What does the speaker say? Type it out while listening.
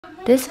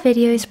This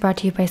video is brought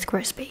to you by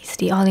Squarespace,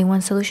 the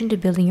all-in-one solution to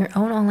building your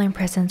own online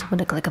presence with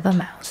a click of a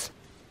mouse.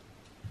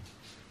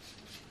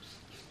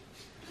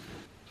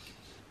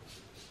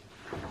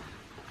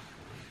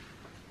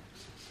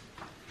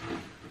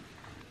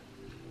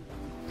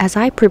 As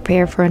I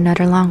prepare for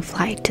another long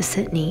flight to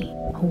Sydney,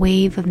 a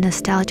wave of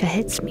nostalgia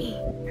hits me,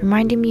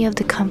 reminding me of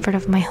the comfort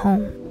of my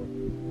home.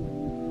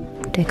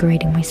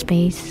 Decorating my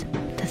space,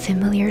 the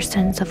familiar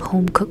sense of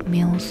home-cooked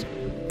meals,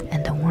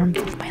 and the warmth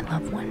of my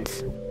loved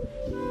ones.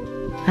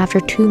 After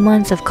 2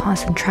 months of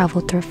constant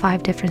travel through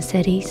 5 different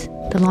cities,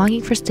 the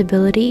longing for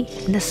stability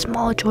and the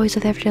small joys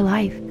of everyday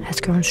life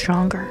has grown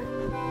stronger.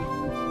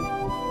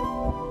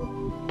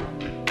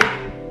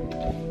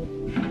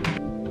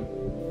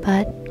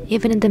 But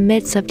even in the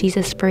midst of these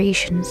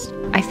aspirations,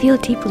 I feel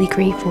deeply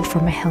grateful for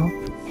my health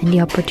and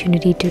the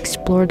opportunity to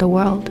explore the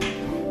world.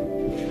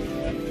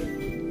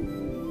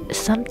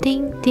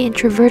 Something the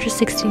introverted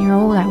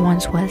 16-year-old I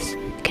once was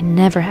can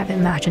never have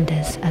imagined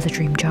this as a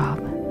dream job.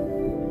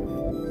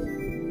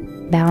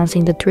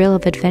 Balancing the thrill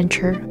of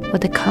adventure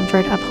with the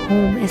comfort of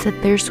home is a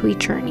bittersweet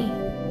journey,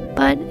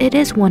 but it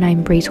is one I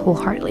embrace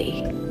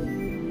wholeheartedly.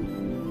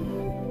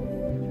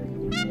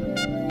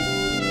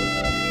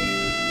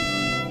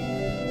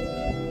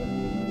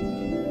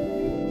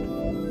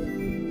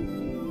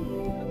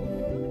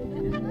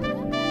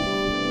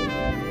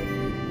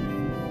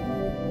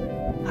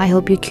 I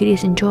hope you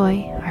cuties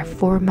enjoy our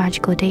 4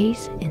 magical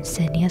days in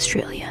Sydney,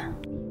 Australia.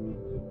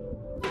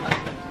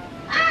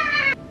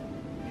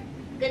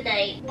 Good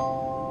night.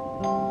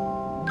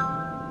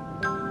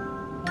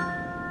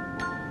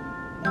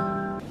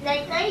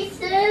 Night night,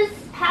 sis.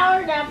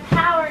 Power nap,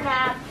 power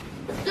nap.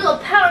 Let's do a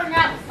power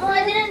nap. Oh,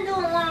 I didn't do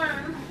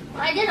alarm.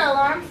 I did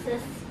alarm,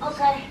 sis.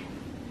 Okay.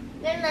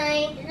 Good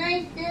night. Good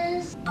night,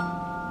 sis.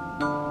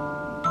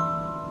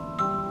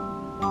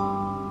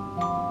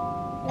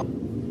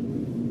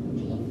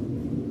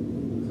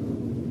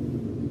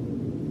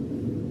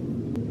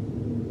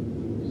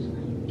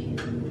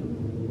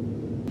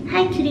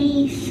 Hi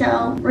cuties,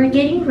 so we're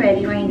getting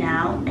ready right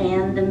now,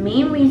 and the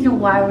main reason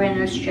why we're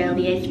in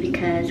Australia is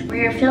because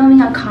we're filming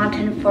a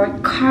content for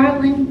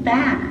Carlin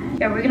Bad.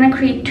 And we're gonna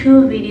create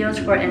 2 videos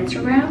for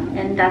Instagram,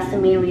 and that's the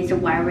main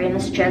reason why we're in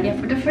Australia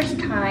for the first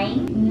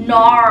time.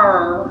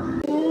 Nar!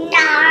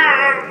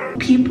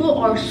 People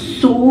are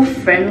so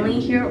friendly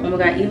here. Oh my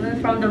god, even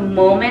from the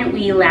moment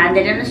we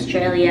landed in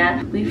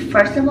Australia, we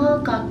first of all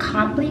got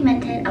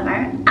complimented of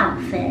our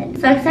outfit.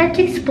 So excited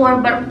to explore,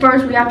 but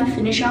first we have to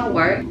finish our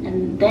work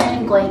and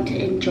then going to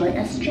enjoy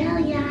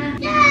Australia.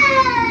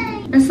 Yay!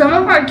 And some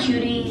of our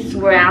cuties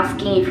were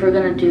asking if we're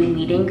gonna do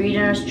meet and greet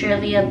in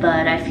Australia,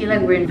 but I feel like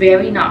we're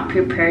very not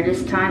prepared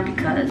this time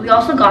because we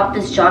also got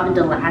this job in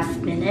the last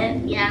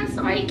minute. Yeah,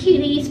 sorry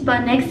cuties,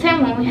 but next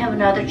time when we have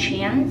another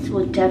chance,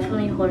 we'll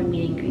definitely hold a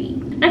meet and greet.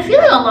 And I feel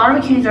like a lot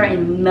of cuties are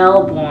in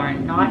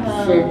Melbourne,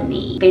 not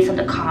Sydney, based on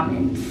the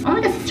comments. Oh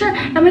my god, sister,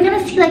 am I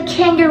gonna see like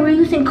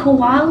kangaroos and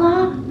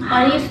koala?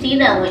 How do you see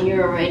that when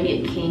you're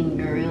already a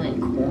kangaroo and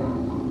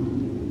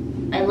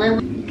koala? I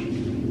live.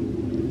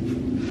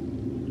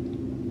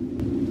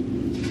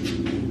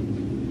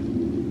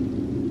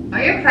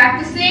 Are you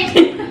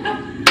practicing?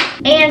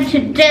 And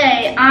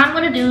today I'm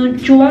gonna do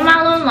Jo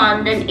Malone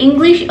London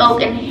English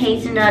Oak and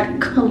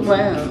Hazelnut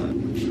Cologne.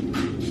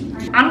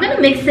 I'm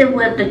gonna mix it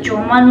with the Jo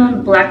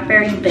Malone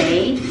Blackberry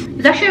Bay.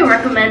 It's actually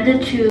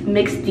recommended to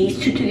mix these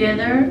 2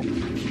 together.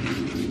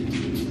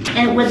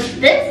 And with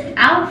this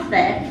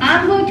outfit,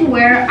 I'm going to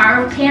wear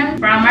our pants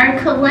from our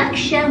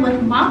collection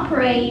with Mop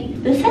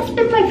Parade. This has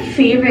been my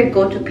favorite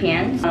go-to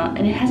pants,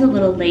 and it has a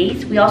little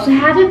lace. We also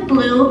have it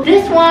blue.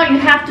 This one you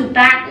have to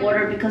back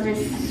order because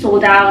it's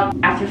sold out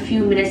after a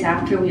few minutes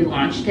after we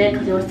launched it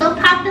because it was so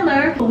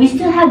popular. But we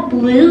still have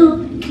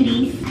blue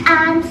cuties.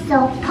 I'm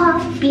so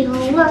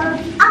popular.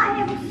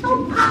 I am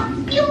so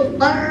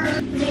popular.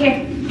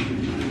 Here.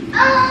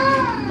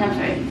 I'm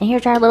sorry. And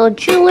here's our little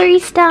jewelry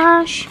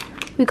stash.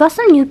 We got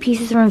some new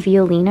pieces from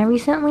Violina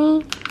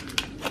recently.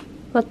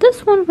 But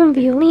this one from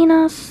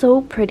Violina,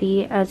 so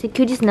pretty. As you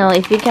cuties know,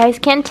 if you guys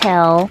can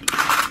tell,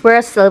 we're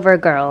a silver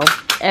girl.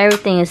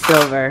 Everything is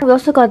silver. We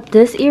also got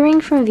this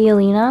earring from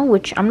Violina,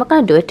 which I'm not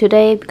gonna do it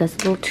today because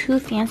it's a little too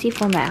fancy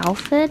for my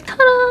outfit.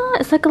 Ta-da!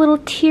 It's like a little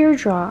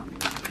teardrop.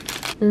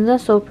 Isn't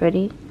that so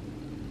pretty?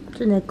 It's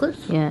a necklace?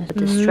 Yeah,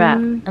 it's a strap.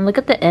 And look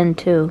at the end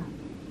too.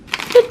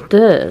 Look at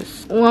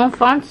this. Well,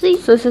 fancy.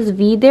 So it says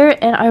V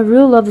there, and I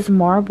really love this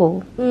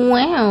marble.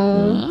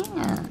 Wow.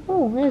 Yeah.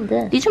 Oh, look at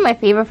this. These are my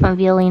favorite from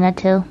Violina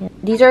too. Yeah.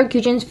 These are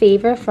Gyujin's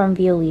favorite from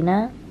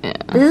Violina. Yeah.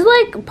 This is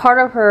like part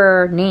of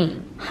her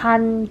name.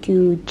 Han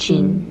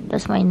Gyujin.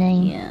 That's my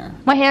name. Yeah.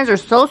 My hands are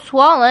so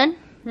swollen.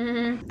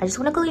 I just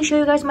want to quickly show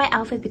you guys my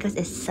outfit because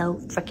it's so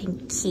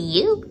freaking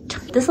cute.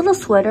 This little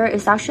sweater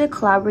is actually a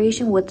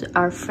collaboration with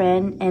our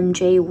friend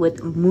MJ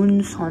with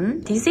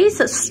Moonson. These days,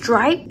 the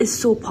stripe is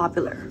so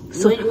popular.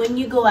 So when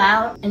you go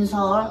out in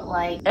Seoul,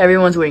 like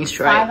everyone's wearing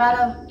stripe. 5 out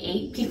of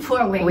 8 people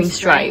are wearing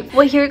stripe.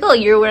 Well, here you go.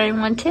 You're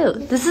wearing one too.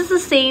 This is the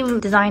same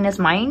design as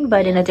mine,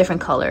 but in a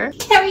different color.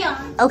 Carry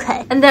on.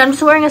 Okay. And then I'm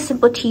just wearing a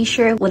simple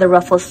t-shirt with a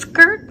ruffled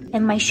skirt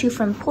And my shoe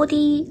from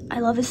Bondi. I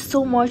love it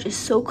so much. It's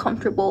so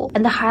comfortable.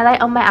 And the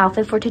highlight of my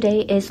outfit for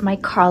today is my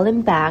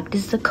Carlin bag.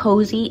 This is a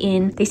cozy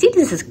in. They say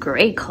this is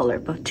gray color,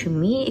 but to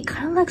me, it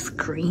kind of looks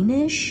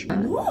greenish.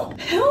 No,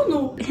 hell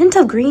no. Hint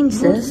of green,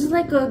 sis. This is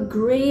like a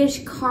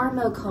grayish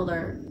caramel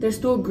color.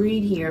 There's no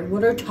green here.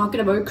 What are you talking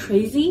about?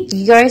 Crazy?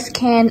 You guys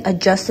can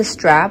adjust the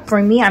strap.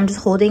 For me, I'm just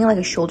holding like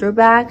a shoulder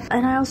bag.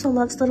 And I also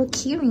love this little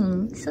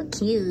keyring. So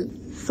cute.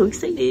 So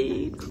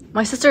excited.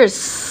 My sister is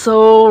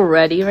so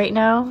ready right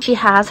now. She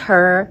has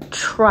her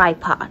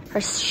tripod,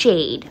 her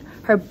shade,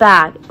 her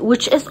bag,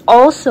 which is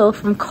also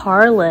from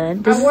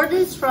Carlin. I wore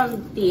this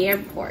from the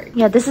airport.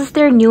 Yeah, this is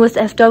their newest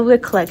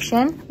FW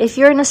collection. If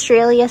you're in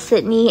Australia,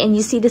 Sydney, and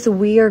you see this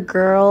weird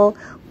girl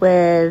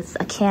with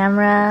a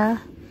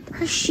camera,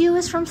 her shoe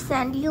is from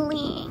Sandy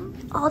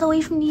Ling, all the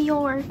way from New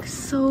York.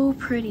 So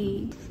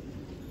pretty.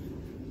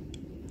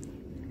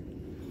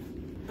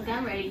 Okay,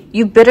 I'm ready.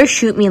 You better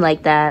shoot me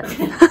like that.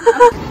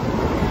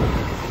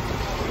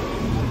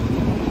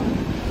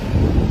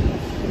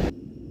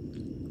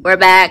 We're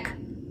back.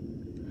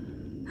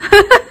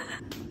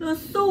 It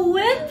was so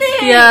windy.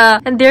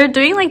 Yeah, and they're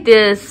doing like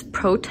this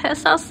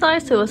protest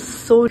outside, so it was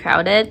so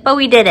crowded. But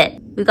we did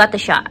it. We got the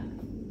shot.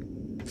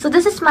 So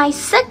this is my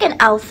second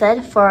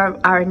outfit for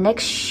our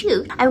next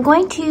shoot. I'm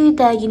going to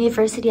the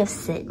University of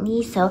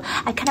Sydney, so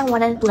I kind of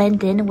want to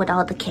blend in with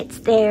all the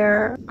kids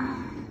there.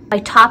 My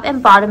top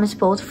and bottom is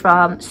both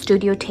from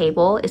Studio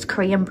Table. It's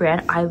Korean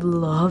brand. I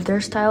love their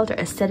style. Their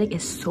aesthetic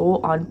is so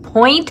on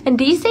point. And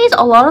these days,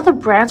 a lot of the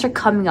brands are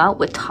coming out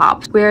with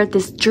tops where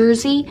this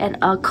jersey and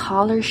a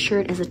collar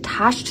shirt is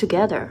attached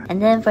together.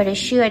 And then for the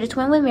shoe, I just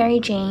went with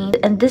Mary Jane.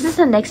 And this is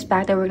the next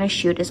bag that we're gonna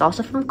shoot. It's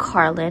also from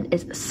Carlin.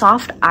 It's a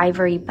soft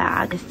ivory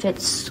bag. It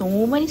fits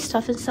so many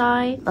stuff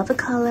inside. Love the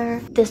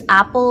color. This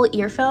Apple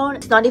earphone,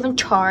 it's not even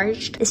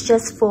charged. It's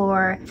just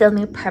for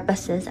filming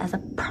purposes as a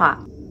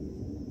prop.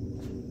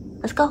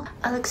 Let's go.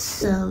 I look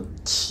so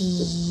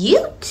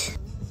cute.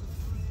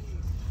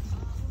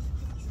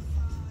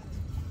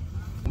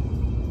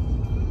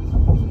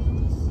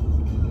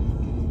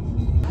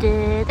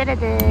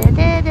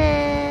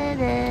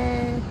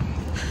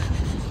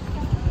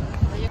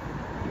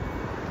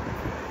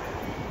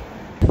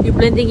 You're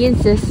blending in,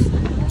 sis.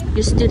 You're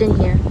a student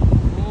here.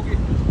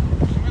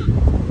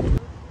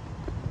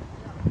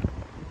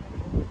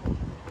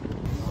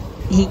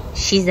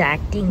 She's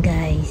acting,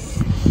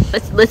 guys.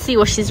 Let's see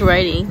what she's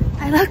writing.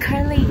 I love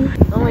Carly.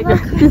 Oh my god,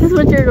 this is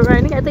what you're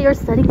writing? I thought you were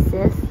studying,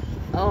 sis.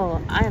 Oh,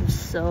 I am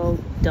so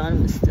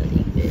done with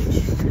studying,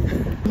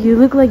 bitch. You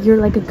look like you're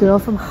like a girl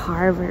from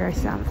Harvard or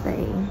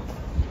something.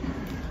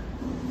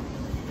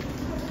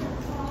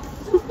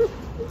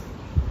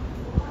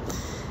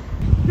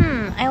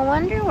 I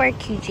wonder where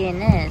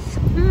Kyujin is.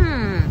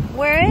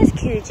 Where is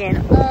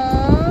Kyujin?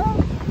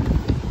 Oh,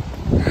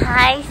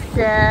 hi,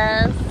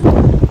 sis.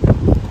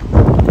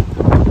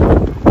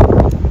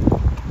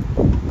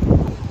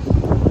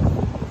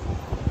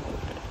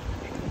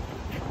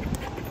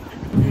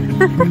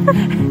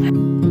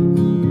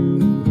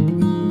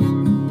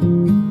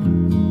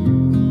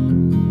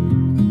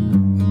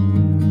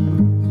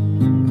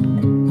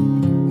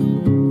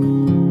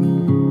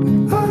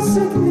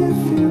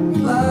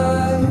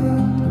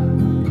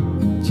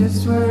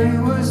 Just where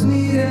it was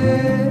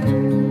needed,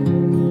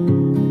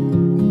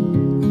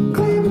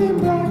 gleaming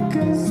black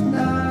as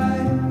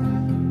night.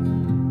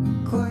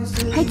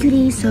 Hi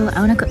cuties, so I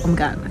wanna oh my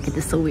god, okay,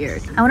 this is so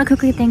weird. I wanna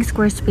quickly thank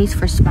Squarespace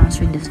for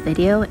sponsoring this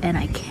video, and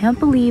I can't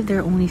believe there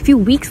are only a few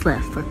weeks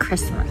left for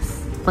Christmas.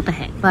 What the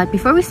heck? But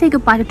before we say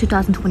goodbye to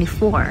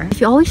 2024,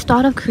 if you always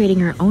thought of creating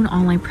your own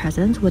online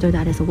presence, whether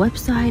that is a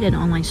website, an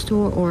online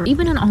store, or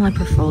even an online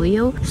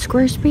portfolio,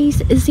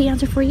 Squarespace is the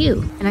answer for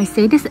you. And I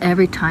say this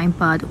every time,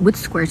 but with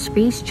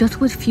Squarespace, just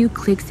with few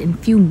clicks in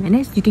few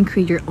minutes, you can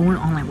create your own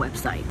online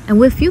website. And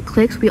with few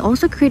clicks, we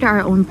also create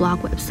our own blog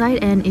website,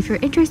 and if you're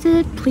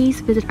interested,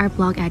 please visit our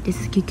blog at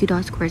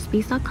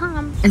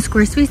thisisqq.squarespace.com. And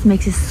Squarespace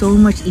makes it so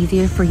much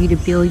easier for you to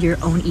build your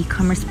own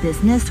e-commerce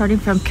business, starting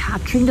from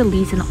capturing the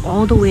leads and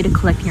all the way to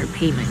collecting your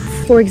payments.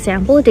 For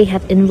example, they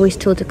have invoice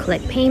tool to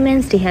collect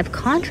payments, they have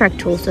contract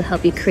tools to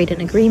help you create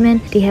an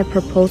agreement, they have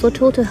proposal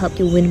tool to help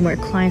you win more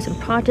clients and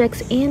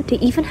projects, and they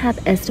even have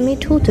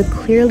estimate tool to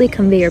clearly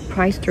convey your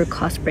price through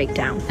cost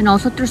breakdown. And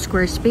also through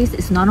Squarespace,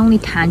 it's not only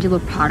tangible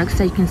products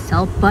that you can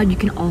sell, but you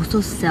can also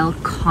sell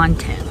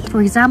content.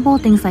 For example,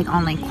 things like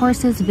online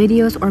courses,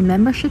 videos, or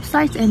membership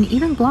sites, and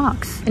even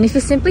blogs. And if you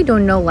simply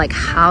don't know like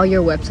how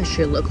your website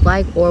should look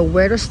like or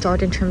where to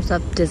start in terms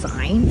of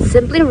design,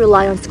 simply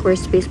rely on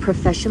Squarespace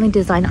professionally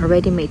designed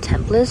already-made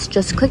templates.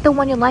 Just click the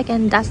one you like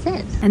and that's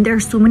it. And there are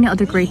so many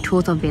other great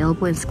tools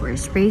available in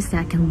Squarespace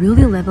that can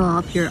really level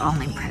up your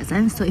online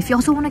presence. So if you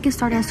also want to get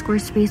started at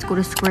Squarespace, go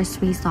to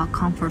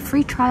squarespace.com for a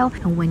free trial.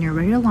 And when you're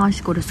ready to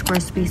launch, go to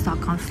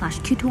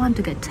squarespace.com/Q21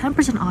 to get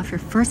 10% off your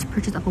first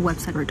purchase of a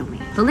website or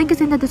domain. The link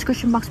is in the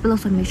description box below,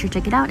 so make sure to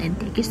check it out. And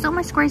thank you so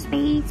much,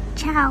 Squarespace.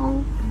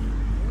 Ciao.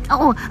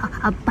 Oh,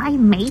 bye,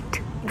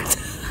 mate.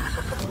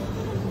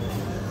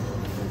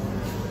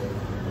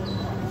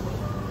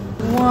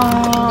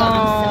 Wow.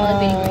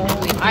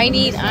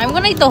 I'm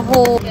gonna eat the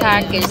whole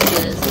package,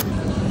 sis.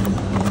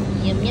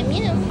 Yum, yum,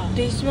 yum.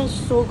 They smell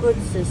so good,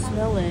 sis.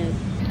 Smell it.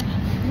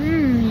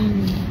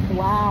 Mmm.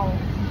 Wow.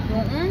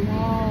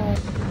 Wow.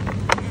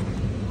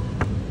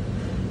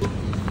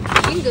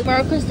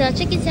 Marco's style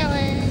chicken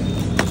salad.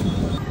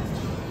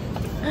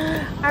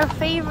 Our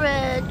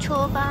favorite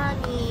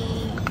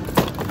chobani.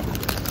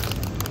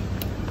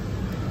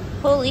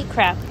 Holy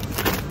crap.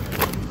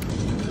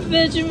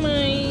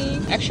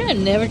 Vegemite. Actually, I've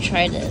never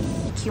tried this.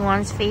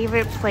 Kiwan's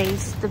favorite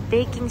place, the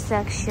baking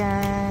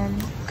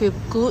section. Okay,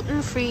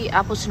 gluten-free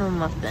apple cinnamon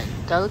muffin.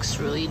 That looks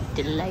really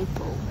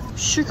delightful.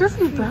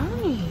 Sugar-free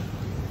brownie.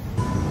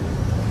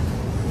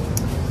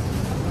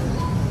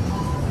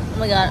 Oh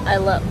my god, I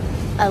love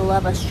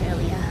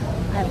Australia.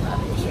 I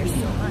love it here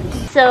so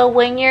much. So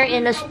when you're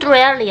in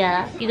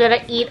Australia, you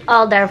gotta eat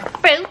all their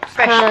fruit.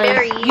 Fresh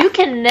berries. You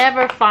can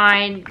never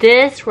find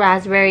this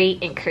raspberry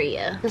in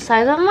Korea. The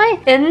size of my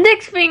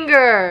index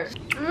finger.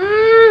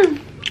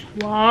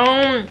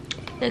 Wow.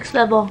 Next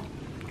level.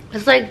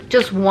 It's like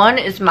just one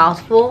is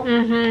mouthful.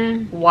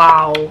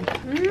 Wow.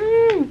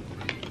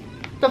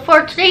 So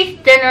for today's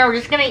dinner, we're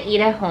just gonna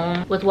eat at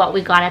home with what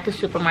we got at the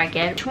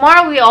supermarket.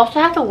 Tomorrow we also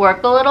have to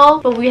work a little,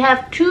 but we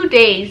have 2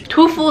 days,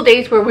 2 full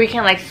days where we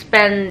can like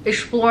spend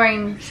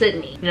exploring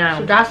Sydney. Yeah.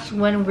 So that's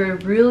when we're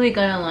really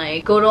gonna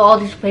like go to all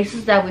these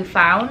places that we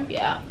found.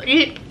 Yeah.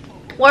 Eat,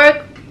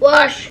 work,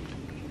 wash,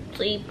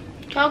 sleep.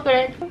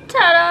 Chocolate.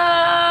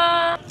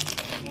 Ta-da!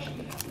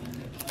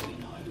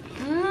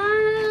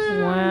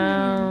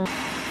 Wow.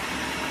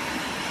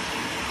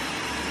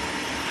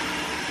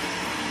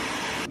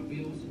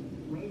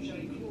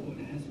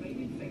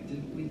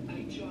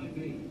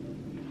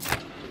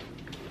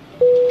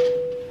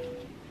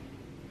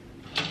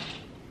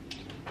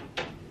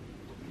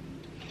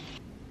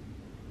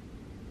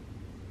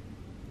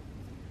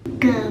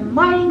 Good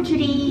morning,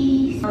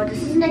 cuties. So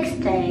this is the next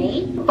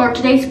day. For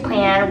today's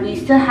plan, we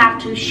still have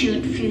to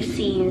shoot a few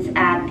scenes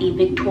at the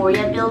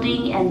Victoria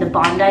building and the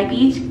Bondi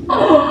Beach.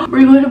 Oh,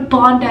 we're going to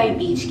Bondi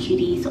Beach,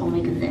 cuties. Oh my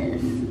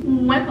goodness.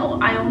 Well,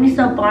 I only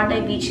saw Bondi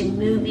Beach in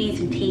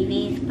movies and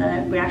TVs,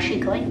 but we're actually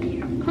going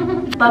there.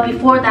 But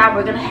before that,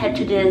 we're gonna head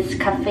to this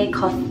cafe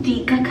called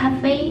Sika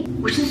Cafe,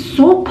 which is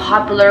so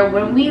popular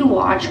when we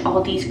watch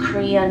all these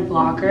Korean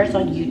vloggers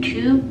on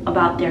YouTube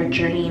about their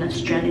journey in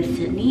Australia,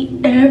 Sydney.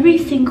 Every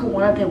single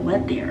one of them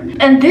went there.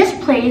 And this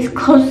place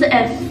closes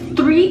at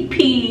 3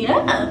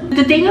 p.m.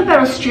 The thing about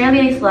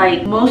Australia is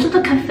like most of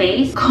the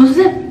cafes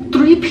closes at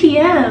 3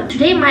 p.m.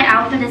 Today my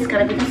outfit is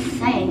gonna be the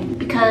same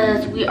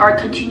because we are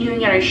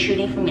continuing our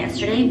shooting from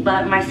yesterday,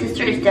 but my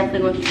sister is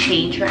definitely going to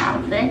change her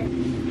outfit.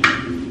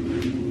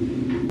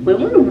 When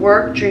we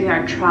work during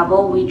our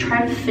travel, we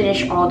try to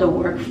finish all the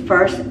work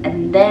first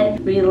and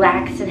then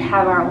relax and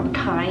have our own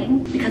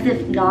time. Because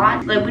if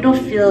not, like we don't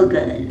feel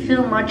good.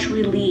 Feel much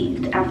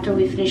relieved after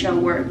we finish our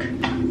work.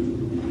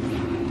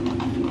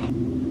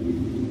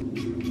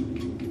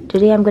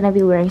 Today I'm gonna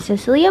be wearing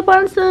Cecilia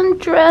Bonson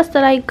dress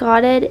that I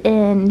got it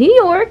in New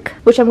York,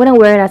 which I'm gonna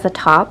wear it as a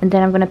top, and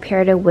then I'm gonna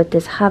pair it with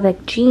this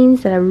havoc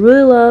jeans that I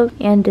really love,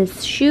 and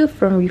this shoe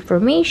from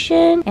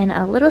Reformation, and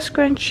a little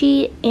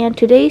scrunchie. And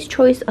today's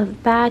choice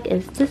of bag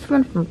is this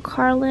one from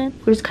Carlin,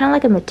 which is kind of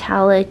like a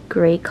metallic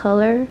gray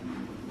color.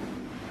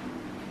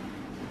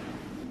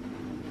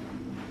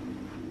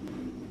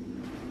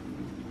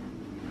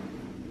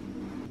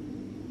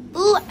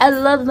 Ooh, I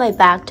love my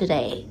bag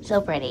today. So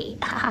pretty.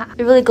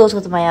 It really goes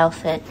with my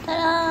outfit.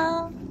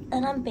 Ta-da!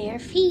 And I'm bare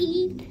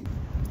feet.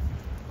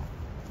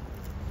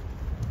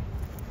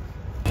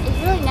 It's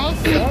really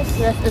nice here.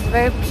 It's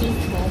very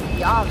peaceful.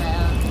 Yeah,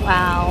 man.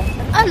 Wow.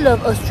 I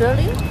love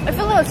Australia. I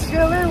feel like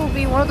Australia will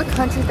be one of the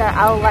countries that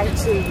I would like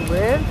to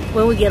live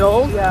when we get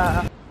old.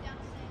 Yeah.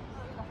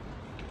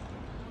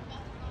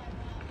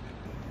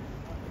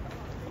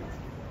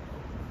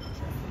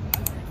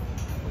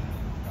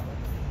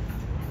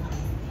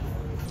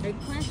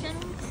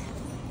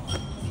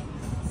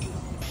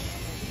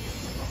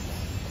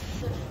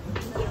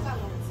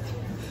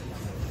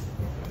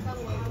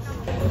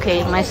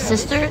 Okay, my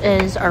sister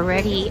is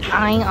already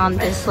eyeing on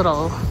this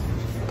little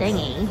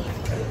thingy.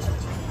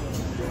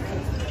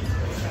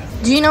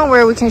 Do you know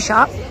where we can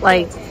shop?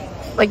 Like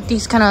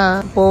these kind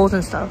of bowls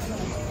and stuff?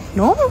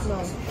 No? No,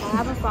 I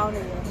haven't found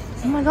it yet.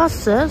 Oh my god,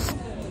 sis.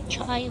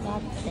 Chai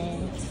latte.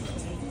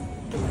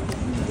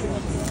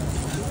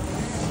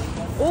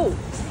 Oh,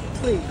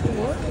 wait,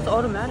 what? It's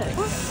automatic.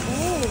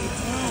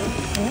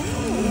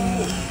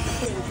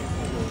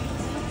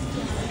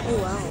 Oh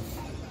wow.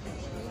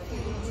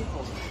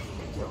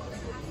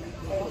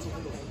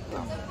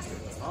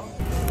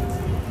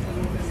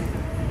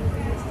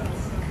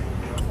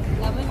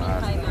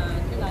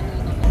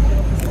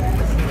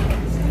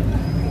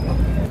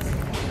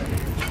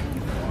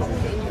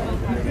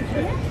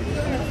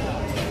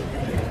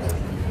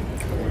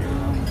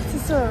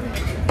 진짜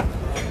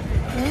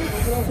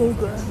so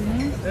good.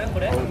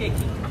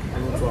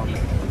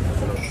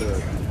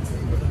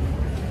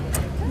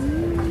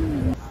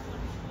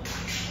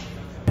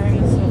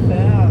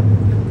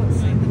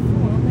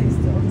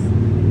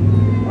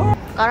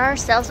 got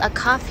ourselves a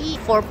coffee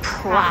for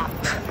prop,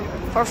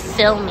 for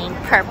filming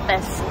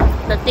purpose.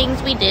 The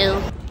things we do.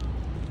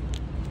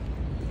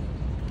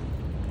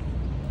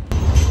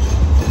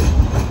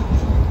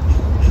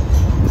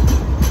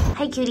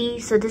 Hi cutie,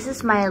 so this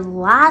is my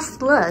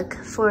last look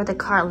for the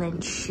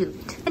Carlin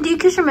shoot. And do you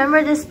guys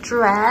remember this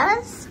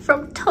dress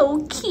from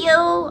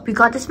Tokyo? We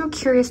got this from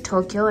Curious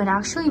Tokyo and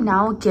actually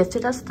now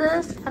gifted us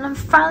this. And I'm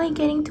finally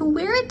getting to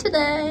wear it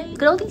today.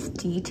 Look at all these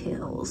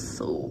details,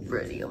 so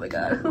pretty, oh my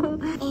god.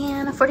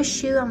 And for the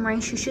shoe, I'm wearing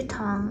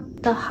Shushu-tang.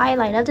 The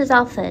highlight of this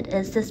outfit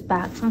is this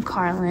bag from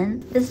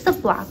Carlin. This is the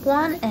black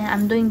one and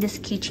I'm doing this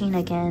keychain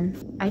again.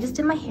 I just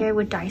did my hair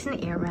with Dyson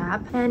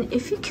Airwrap. And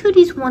if you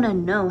cuties want to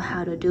know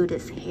how to do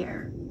this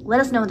hair, let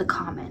us know in the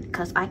comment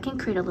because I can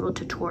create a little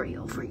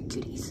tutorial for you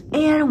cuties.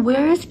 And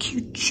where is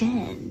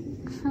Kyujin?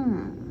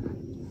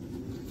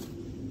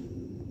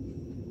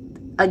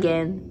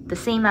 Again, the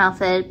same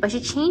outfit, but she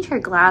changed her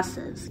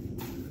glasses.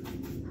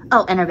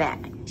 Oh, and her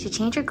bag. She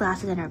changed her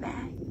glasses and her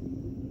bag.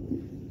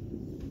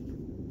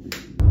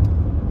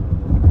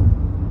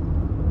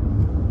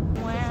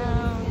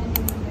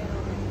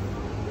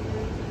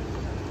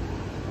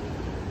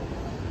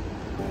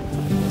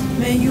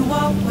 May you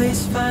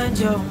always find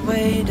your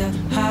way to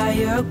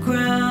higher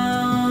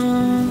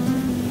ground.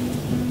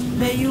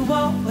 May you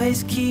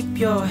always keep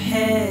your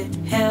head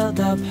held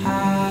up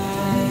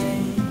high.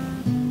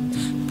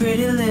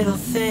 Pretty little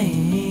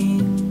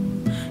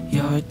thing,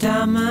 you're a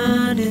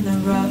diamond in the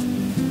rough,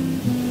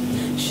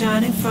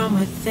 shining from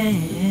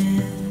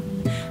within.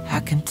 I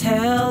can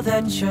tell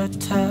that you're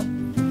tough.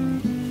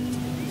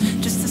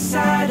 Just the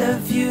sight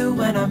of you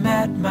when I'm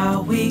at my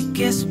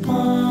weakest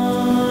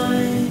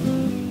point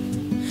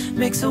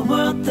makes a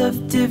world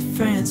of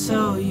difference,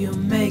 so you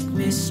make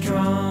me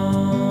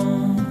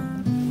strong.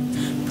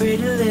 Pretty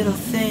little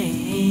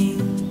thing,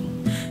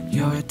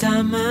 you're a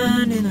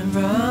diamond in the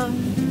rough,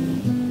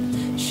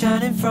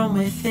 shining from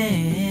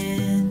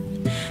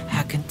within.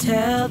 I can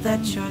tell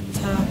that you're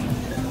tough.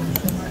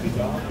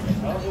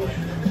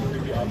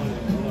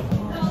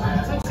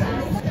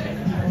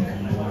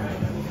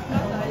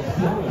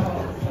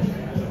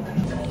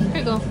 Here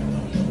you go.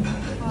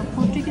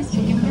 Portuguese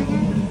chicken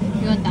burger.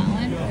 You want that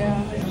one?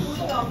 Yeah.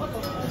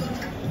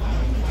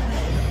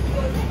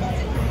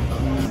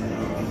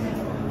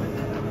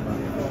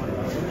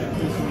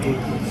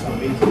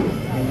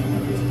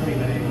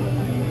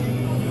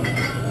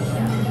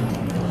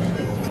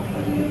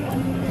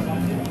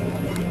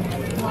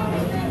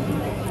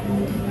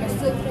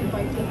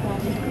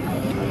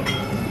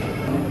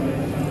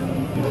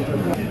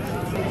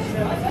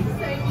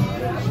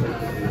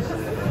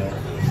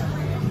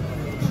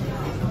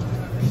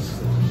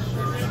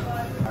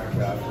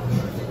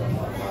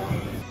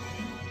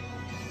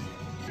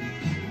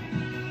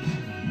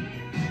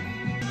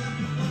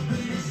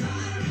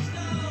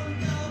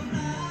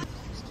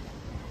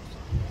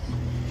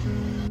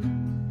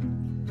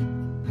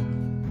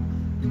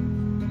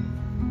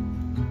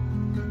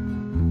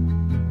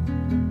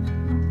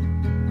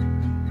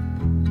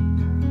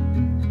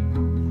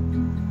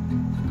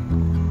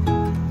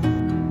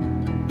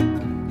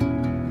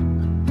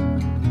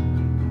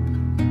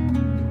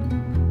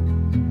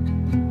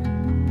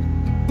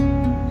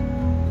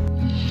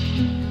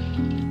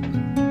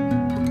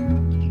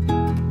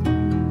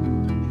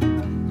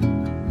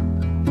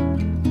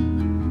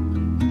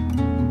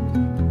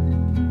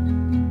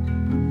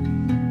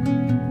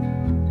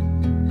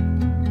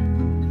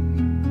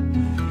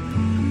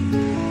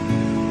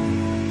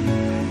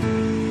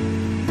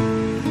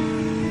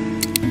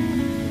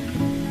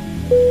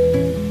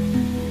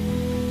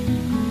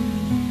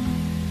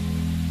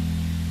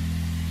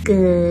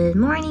 Good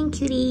morning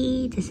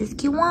cutie, this is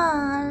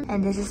Q1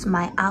 and this is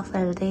my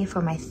outfit of the day for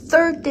my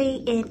third day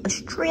in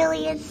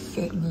Australia,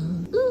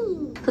 Sydney.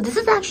 Ooh. So this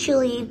is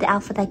actually the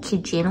outfit that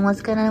Kyujin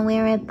was gonna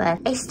wear it, but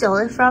I stole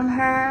it from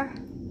her.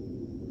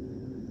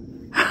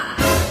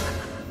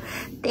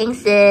 Thanks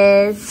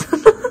sis.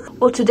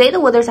 Well, today the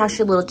weather's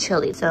actually a little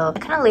chilly, so I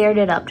kind of layered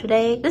it up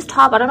today. This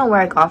top, I don't know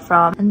where I got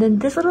from. And then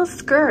this little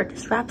skirt,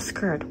 this wrap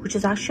skirt, which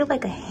is actually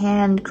like a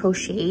hand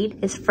crocheted,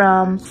 is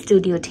from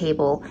Studio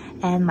Table.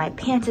 And my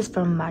pants is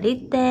from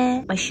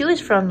Marite. My shoe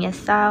is from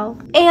Yesao.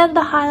 And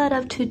the highlight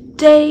of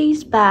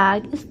today's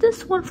bag is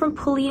this one from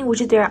Pauline, which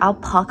is their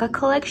alpaca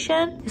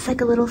collection. It's like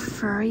a little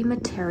furry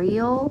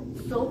material.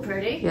 So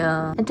pretty.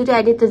 Yeah. And today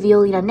I did the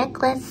Violina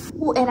necklace.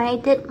 Ooh, and I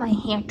did my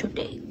hair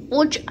today,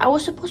 which I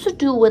was supposed to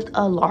do with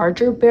a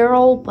larger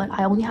barrel, but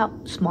I only have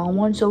small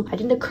one, so I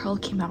think the curl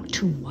came out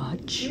too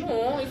much.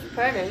 No, it's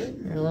pretty.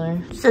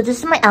 Really? So this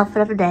is my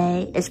outfit of the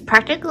day. It's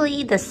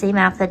practically the same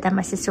outfit that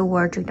my sister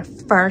wore during the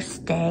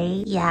first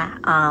day. Yeah,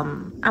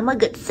 I'm a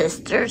good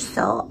sister,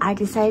 so I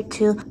decided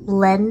to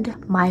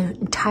lend my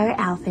entire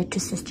outfit to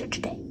sister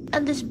today.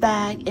 And this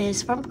bag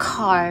is from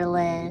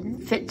Carlin.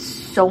 Fits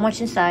so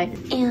much inside.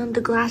 And the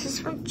glasses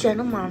from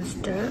Jenna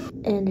Monster.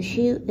 And the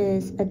shoe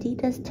is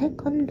Adidas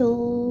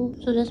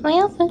Taekwondo. So that's my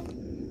outfit.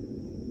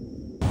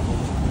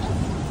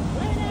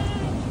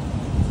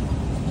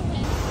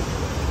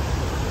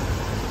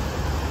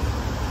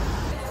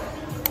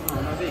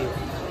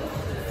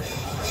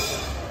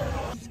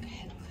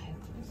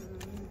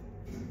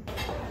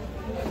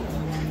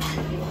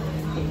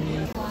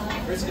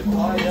 So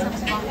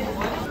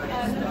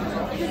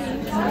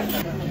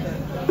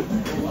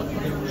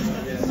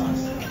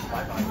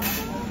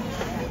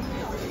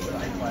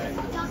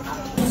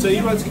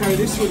you want to carry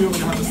this, or do you want me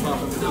to have a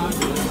slab of it?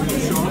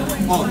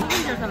 Oh. I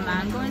think there's a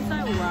mango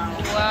inside.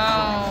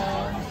 Wow.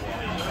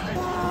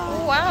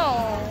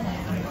 Wow.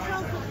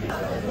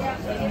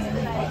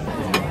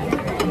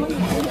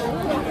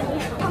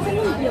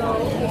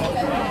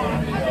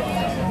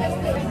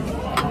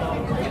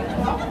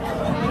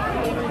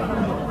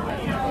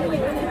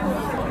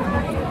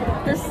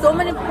 There's so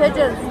many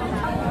pigeons.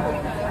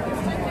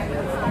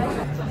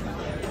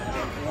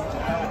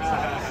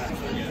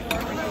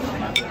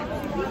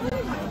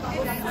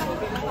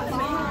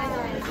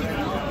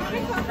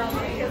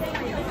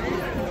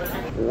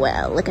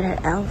 Well, look at her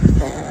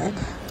outfit.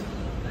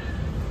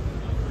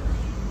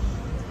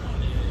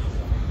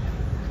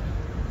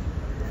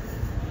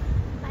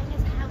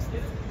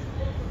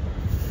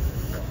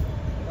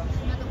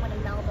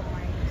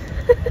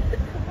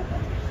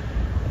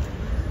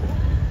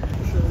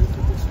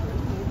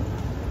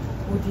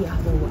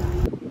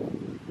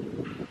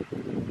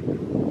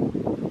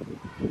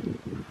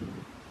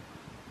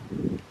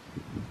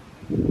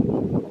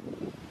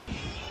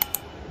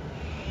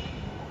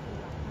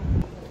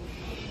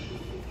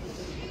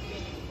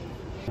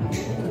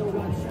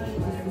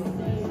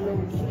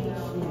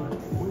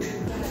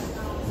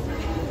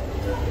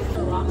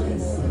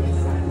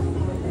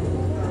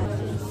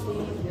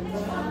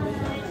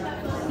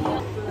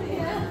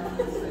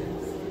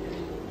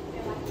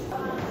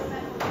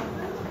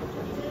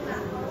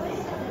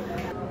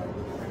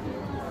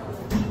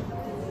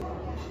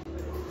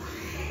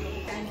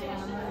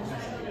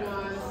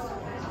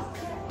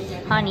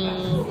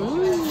 Honey.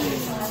 Ooh.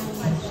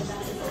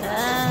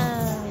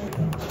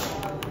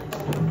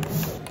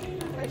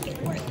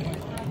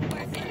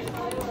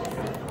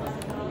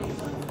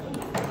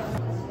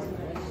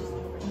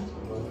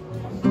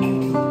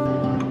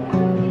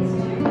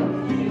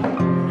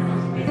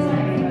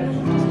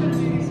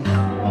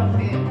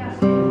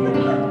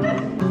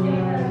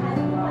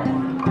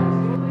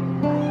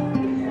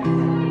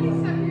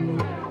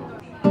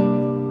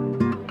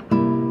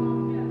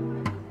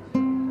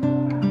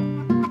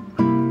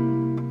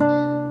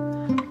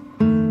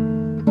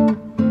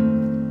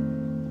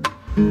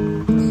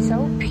 So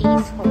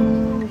peaceful.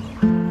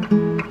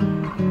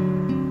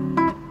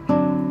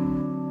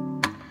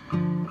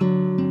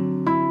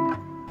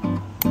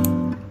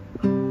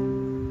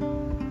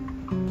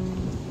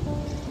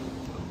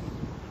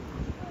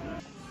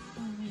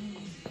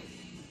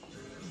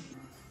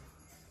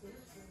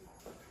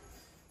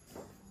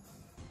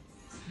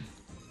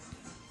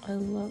 I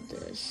love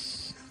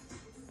this.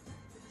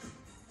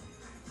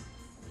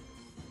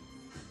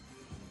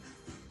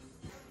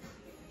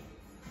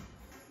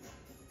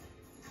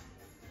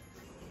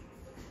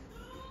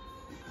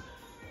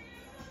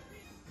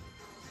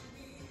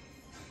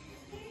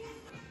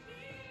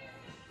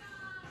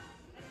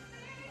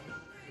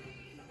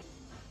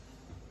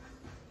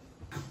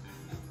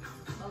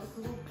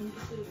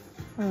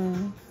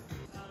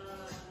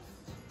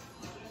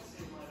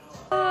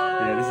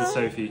 Yeah, this is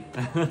Sophie.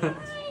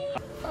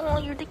 Oh,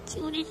 you're the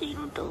cutest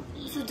little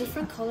doggy. It's a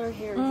different color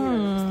hair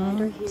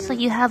here. So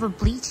you have a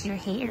bleach your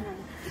hair.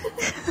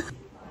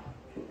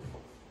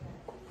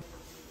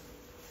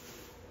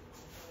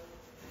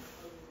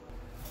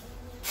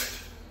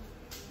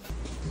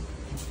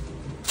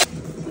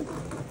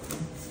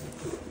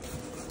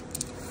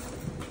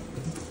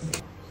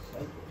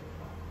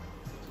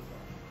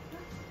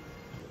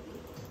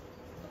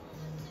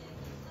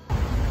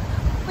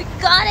 We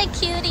got it,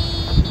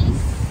 cuties!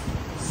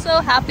 So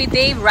happy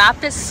they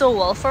wrapped it so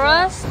well for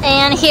us.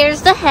 And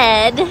here's the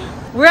head.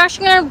 We're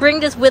actually gonna bring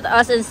this with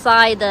us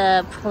inside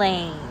the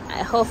plane.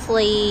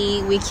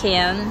 Hopefully we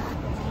can.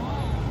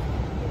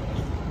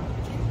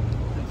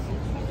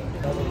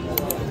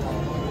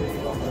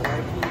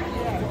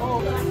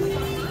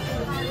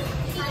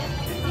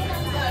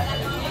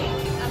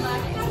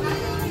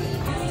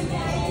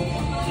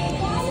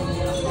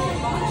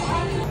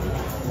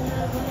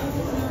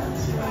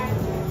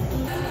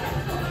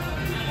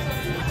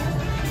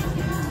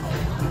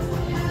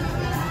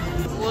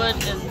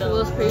 It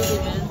was crazy,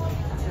 man.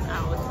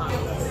 That was fun.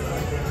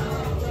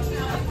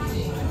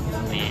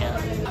 Man.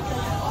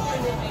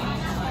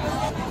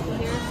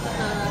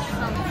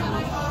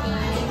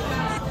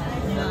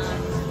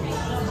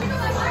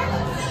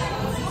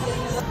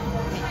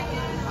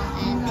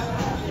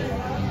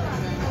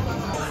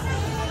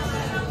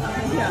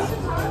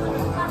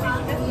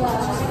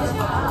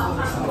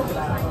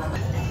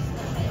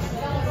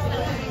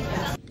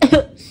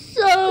 Here's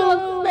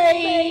so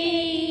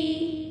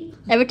late.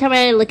 Every time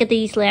I look at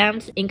these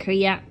lamps in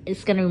Korea,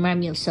 it's gonna remind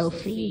me of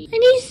Sophie. I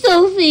need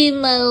Sophie in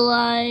my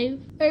life.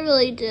 I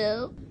really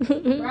do.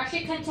 We're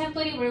actually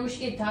contemplating whether we should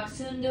get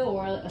Dachshund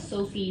or a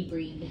Sophie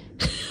breed.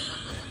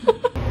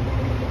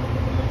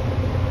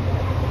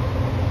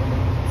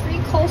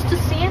 Pretty close to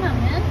Santa,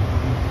 man.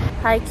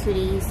 Hi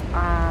cuties,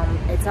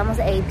 it's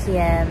almost 8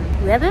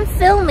 p.m. We have been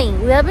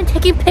filming, we have been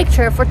taking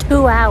pictures for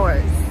 2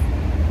 hours.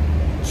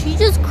 She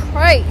just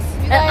price.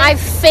 And I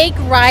fake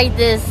ride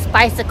this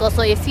bicycle,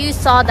 so if you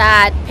saw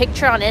that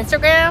picture on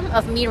Instagram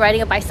of me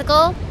riding a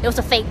bicycle, it was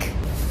a fake.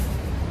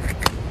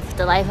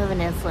 The life of an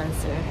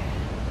influencer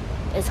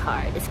is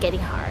hard. It's getting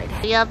hard.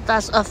 Yep,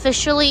 that's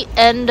officially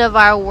end of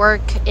our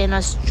work in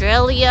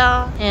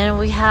Australia, and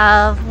we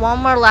have one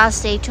more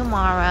last day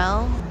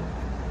tomorrow.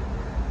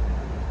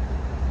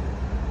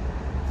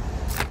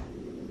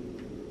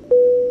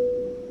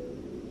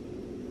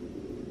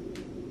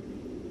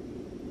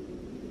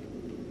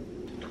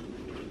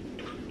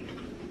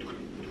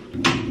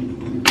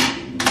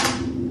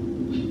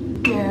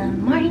 Good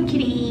morning,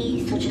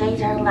 kitties. So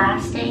today's our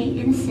last day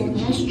in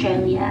Sydney,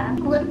 Australia.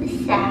 A little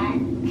bit sad.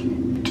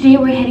 Today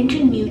we're heading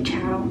to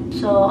Newtown.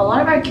 So a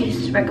lot of our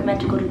kids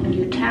recommend to go to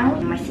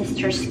Newtown. My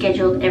sister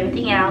scheduled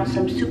everything out,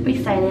 so I'm super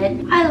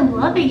excited. I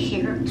love it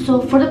here.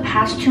 So for the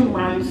past 2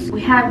 months,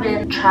 we have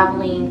been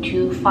traveling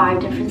to 5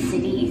 different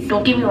cities.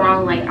 Don't get me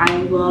wrong, like I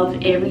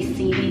love every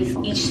cities.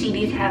 Each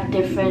cities have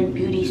different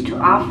beauties to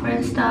offer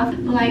and stuff.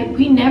 But like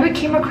we never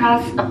came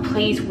across a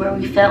place where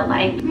we felt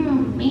like,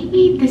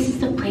 maybe this is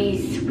the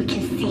place we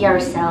can see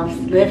ourselves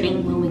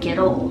living when we get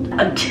old.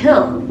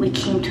 Until we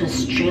came to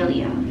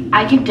Australia.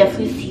 I can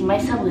definitely see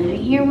myself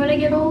living here when I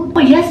get old.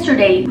 But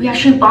yesterday, we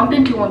actually bumped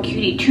into one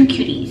cutie, 2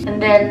 cuties.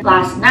 And then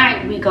last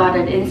night, we got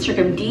an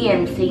Instagram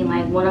DM saying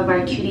like one of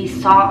our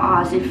cuties saw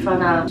us in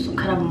front of some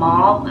kind of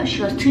mall, but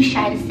she was too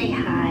shy to say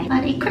hi.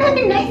 But it could have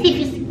been nice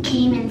if you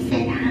came and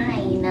said hi.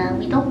 You know,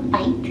 we don't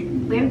bite.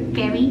 We're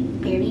very,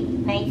 very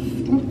nice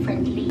and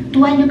friendly.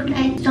 Do I look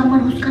like someone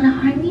who's gonna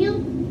harm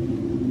you?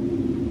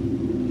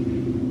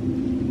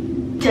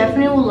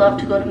 Definitely would love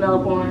to go to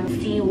Melbourne,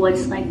 see what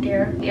it's like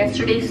there.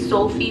 Yesterday,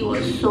 Sophie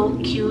was so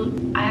cute.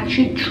 I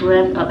actually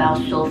dreamt about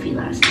Sophie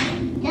last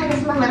night. Yeah,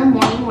 this is my little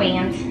morning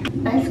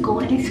rant. Let's go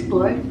and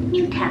explore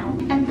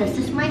Newtown. And this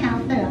is my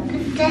outfit of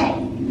the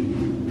day.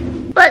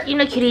 But you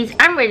know, kitties,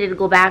 I'm ready to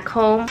go back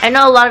home. I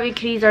know a lot of you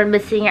kitties are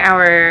missing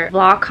our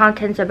vlog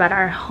contents about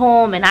our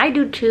home, and I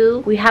do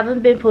too. We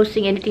haven't been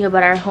posting anything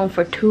about our home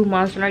for 2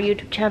 months on our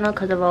YouTube channel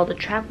because of all the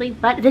traveling,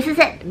 but this is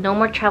it. No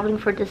more traveling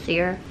for this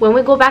year. When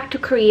we go back to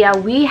Korea,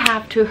 we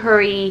have to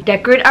hurry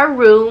decorate our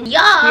room.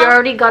 Yeah. We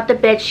already got the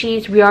bed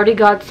sheets. We already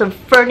got some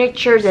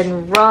furnitures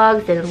and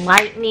rugs and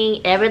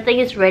lighting. Everything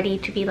is ready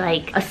to be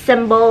like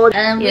assembled.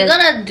 And we're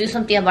gonna do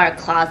something about our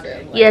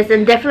closet. Yes,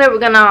 and definitely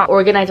we're gonna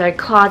organize our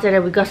closet,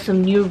 and we got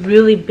some new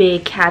really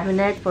big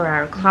cabinet for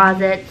our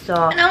closet. So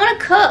And I wanna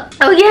cook.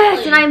 oh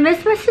yes, and I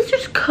miss my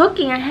sister's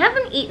cooking. I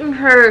haven't eaten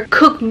her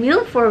cooked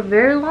meal for a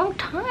very long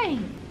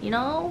time, you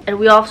know. And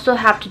we also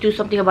have to do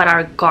something about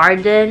our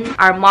garden.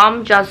 Our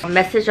mom just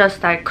messaged us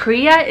that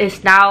Korea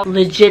is now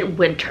legit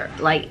winter,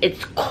 like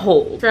it's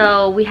cold,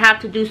 so we have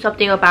to do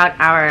something about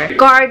our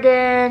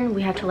garden.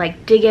 We have to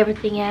like dig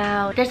everything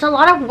out. There's a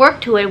lot of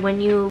work to it when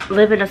you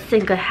live in a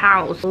single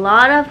house. A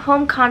lot of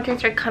home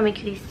contents are coming,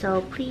 cuties, so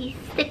please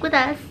stick with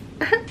us.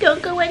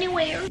 Don't go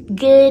anywhere.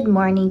 Good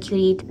morning,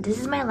 cutie. This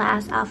is my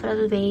last outfit of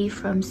the day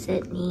from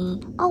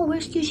Sydney. Oh,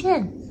 where's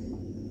Yushin?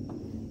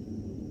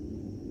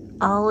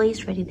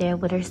 Always ready there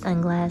with her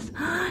sunglasses.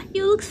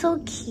 You look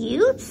so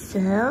cute,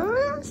 sis.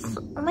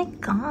 Oh my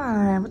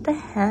god, what the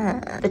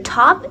heck? The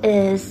top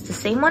is the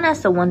same one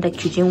as the one that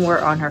Kyujin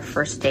wore on her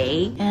first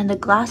day. And the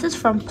glasses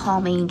from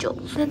Palm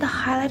Angels. And the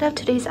highlight of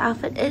today's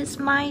outfit is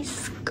my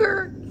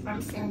skirt.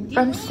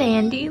 From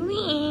Sandy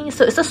Ling.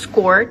 So it's a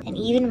skirt, and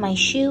even my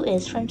shoe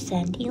is from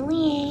Sandy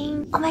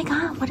Ling. Oh my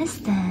god, what is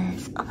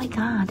this? Oh my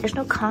god, there's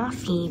no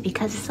coffee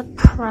because it's a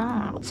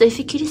prop. So if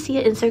you could see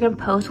an Instagram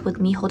post with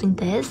me holding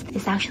this,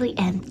 it's actually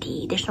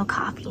empty. There's no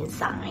coffee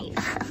inside.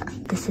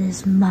 This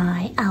is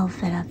my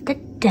outfit of the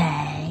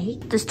day.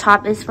 This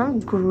top is from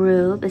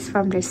Groove. It's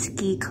from their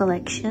ski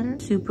collection.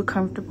 Super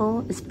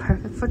comfortable. It's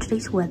perfect for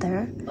today's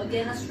weather.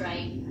 Again, a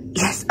stripe.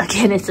 Yes,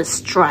 again, it's a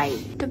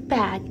stripe. The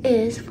bag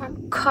is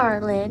from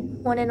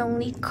Carlin, one and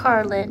only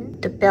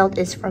Carlin. The belt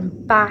is from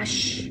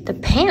Bosch. The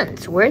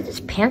pants, where is this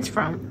pants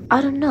from?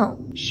 I don't know.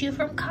 Shoe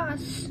from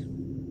COS.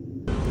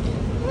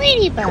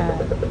 Ladybug.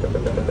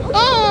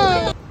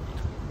 Oh!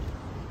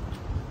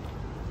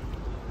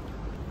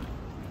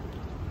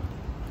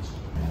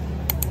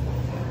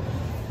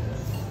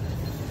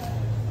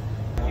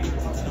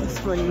 This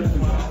funny.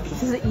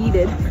 This is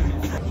eaten.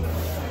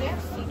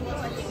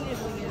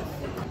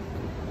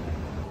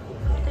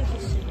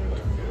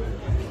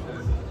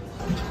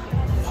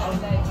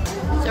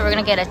 So we're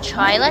gonna get a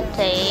chai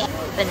latte,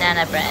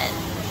 banana bread.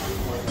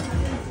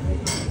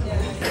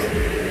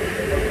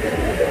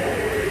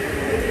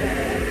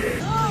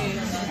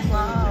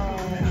 Wow.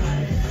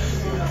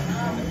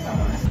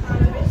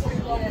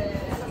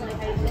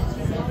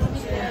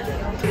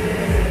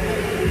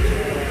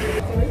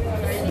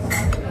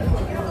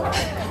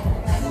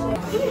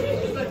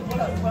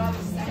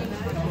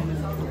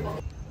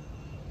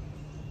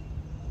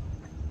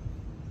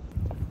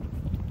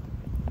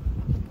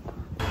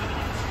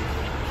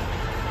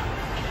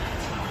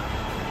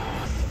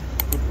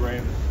 Good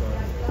brand.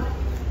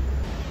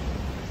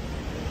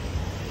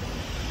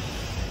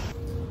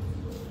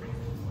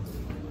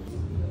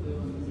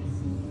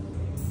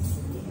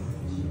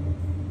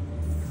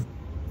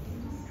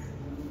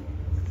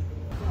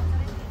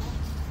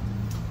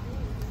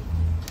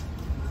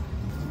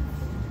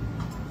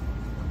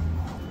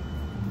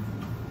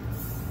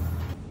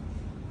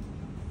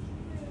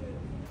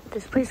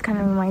 This place kind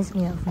of reminds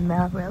me of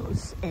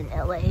Melrose in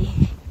LA.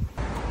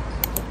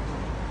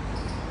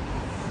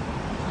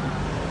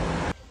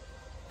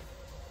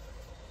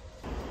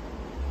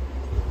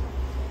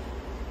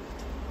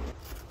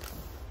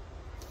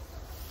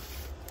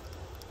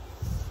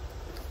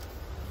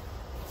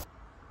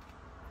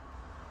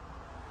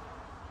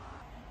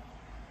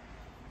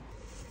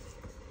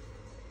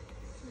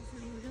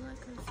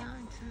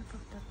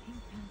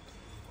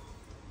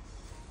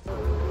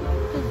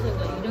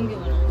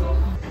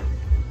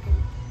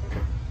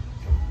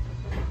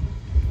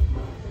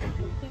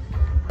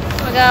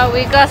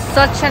 We got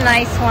such a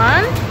nice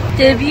one.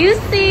 Did you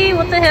see?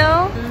 What the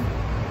hell?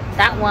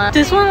 That one.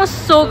 This one was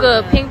so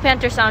good. Pink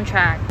Panther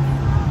soundtrack.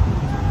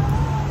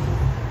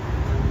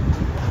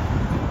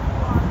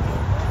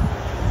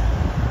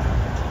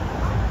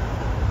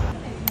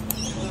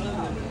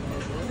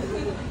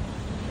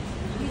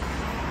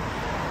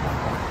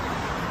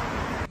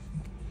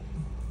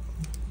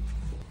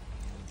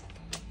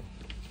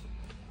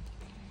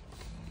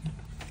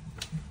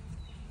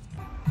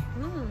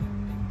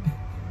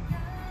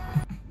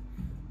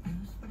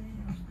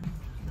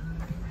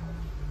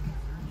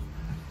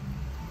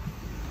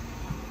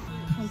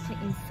 It's an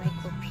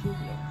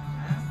encyclopedia.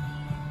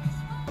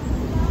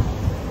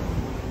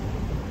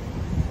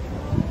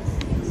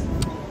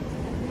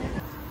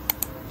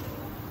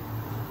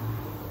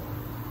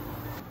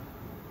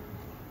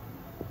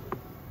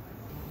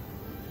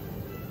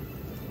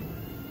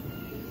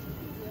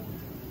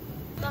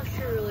 It's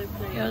actually really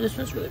pretty. Yeah, this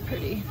one's really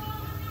pretty.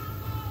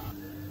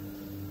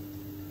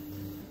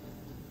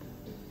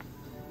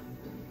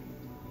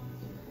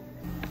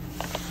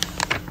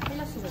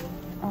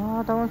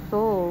 Oh, that one's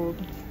sold.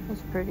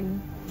 That's pretty.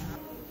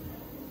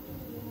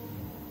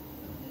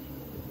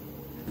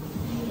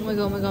 Oh my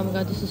god, oh my god, oh my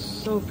god, this is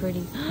so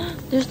pretty.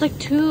 There's like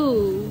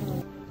two.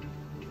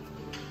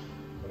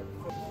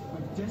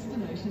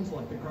 Destinations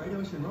like the Great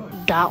Ocean Road.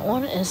 That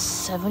one is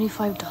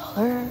 $75,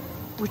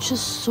 which is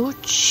so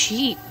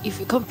cheap if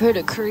you compare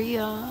to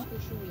Korea.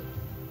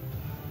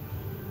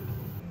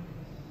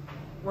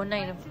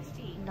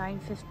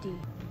 $9.50.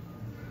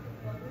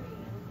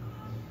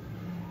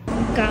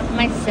 Got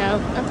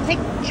myself a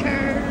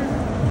picture.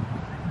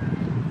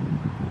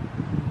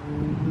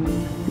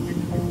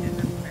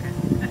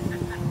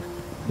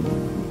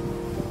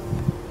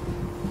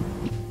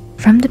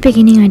 From the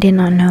beginning, I did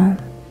not know.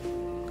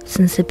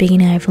 Since the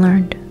beginning, I've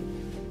learned.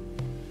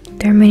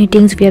 There are many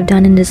things we have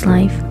done in this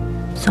life.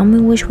 Some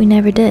we wish we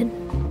never did.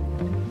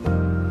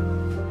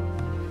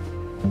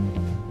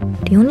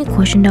 The only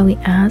question that we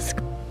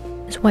ask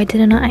is, why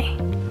didn't I?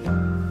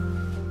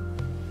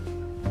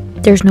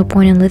 There's no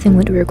point in living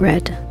with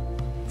regret,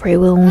 for it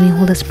will only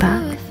hold us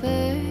back.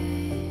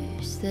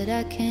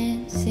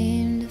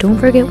 Don't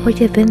forget what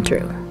you've been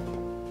through,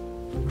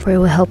 for it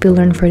will help you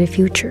learn for the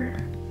future.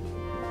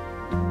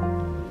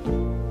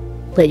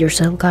 Let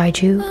yourself guide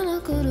you,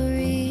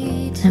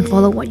 and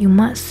follow what you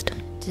must,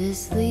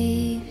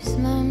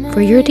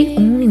 for you're the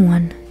only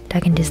one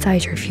that can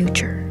decide your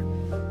future.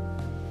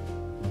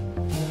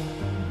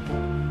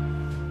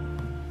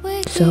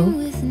 So,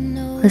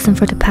 listen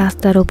for the paths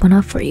that open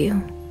up for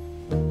you,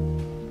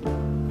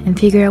 and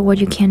figure out what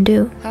you can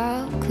do.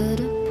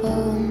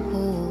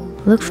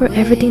 Look for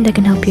everything that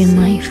can help you in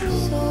life.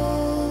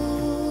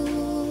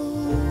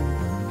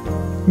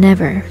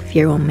 Never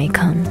fear what may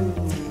come.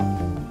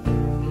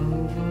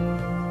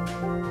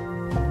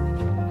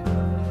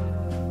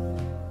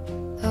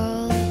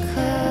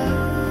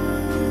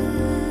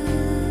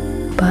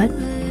 But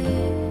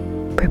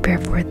prepare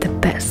for it the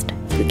best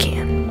you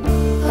can.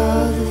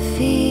 All the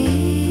feeling,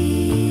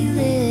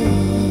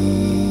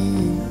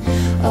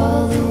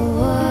 all the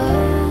wonder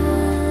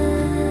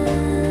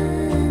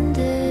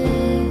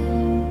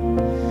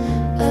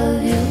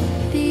of your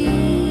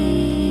being.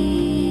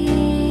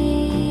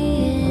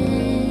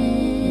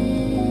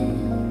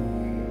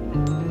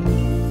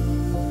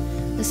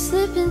 I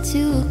slip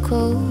into a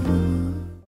cold